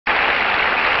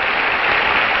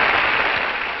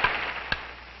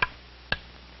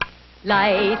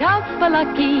Light up a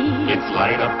lucky. It's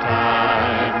light up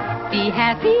time. Be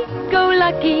happy, go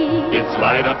lucky. It's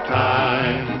light up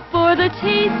time. For the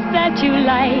taste that you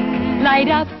like, light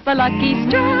up a lucky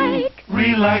strike.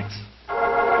 Relax.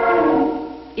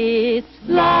 It's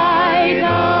light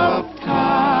up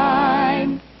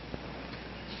time.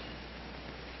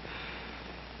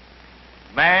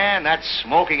 Man, that's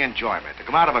smoking enjoyment. To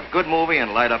come out of a good movie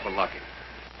and light up a Lucky.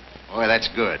 Boy, that's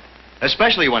good.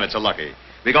 Especially when it's a Lucky.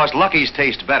 Because Luckies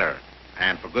taste better.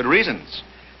 And for good reasons.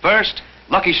 First,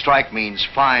 Lucky Strike means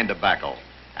fine tobacco.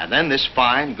 And then this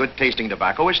fine, good-tasting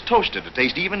tobacco is toasted to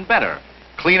taste even better.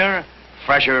 Cleaner,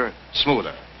 fresher,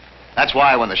 smoother. That's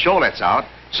why when the show lets out,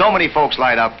 so many folks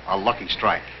light up a Lucky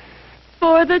Strike.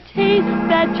 For the taste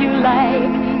that you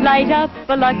like, light up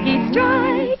a Lucky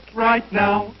Strike. Right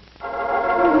now.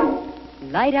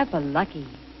 Light up a Lucky.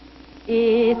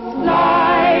 It's light